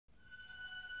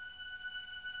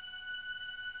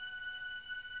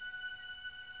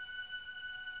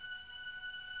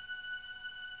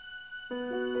Earth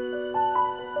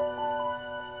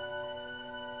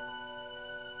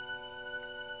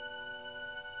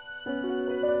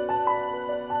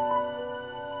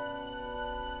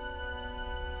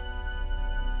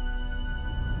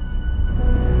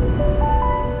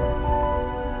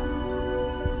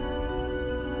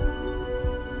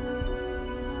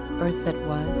that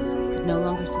was could no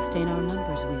longer sustain our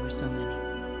numbers, we were so many.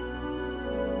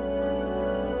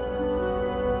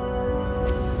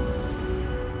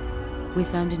 We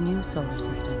found a new solar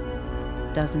system,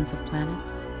 dozens of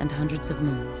planets and hundreds of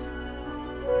moons.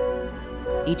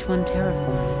 Each one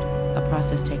terraformed, a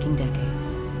process taking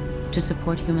decades, to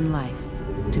support human life,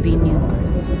 to be new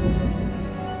Earths.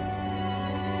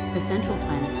 The central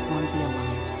planets formed the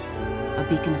Alliance, a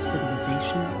beacon of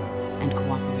civilization and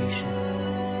cooperation.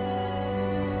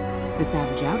 The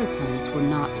savage outer planets were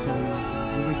not so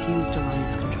enlightened and refused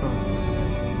Alliance control.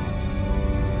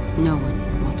 No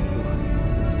one wanted war.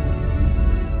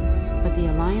 But the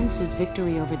Alliance's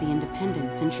victory over the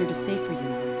Independents ensured a safer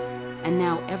universe, and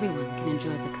now everyone can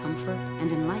enjoy the comfort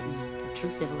and enlightenment of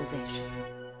true civilization.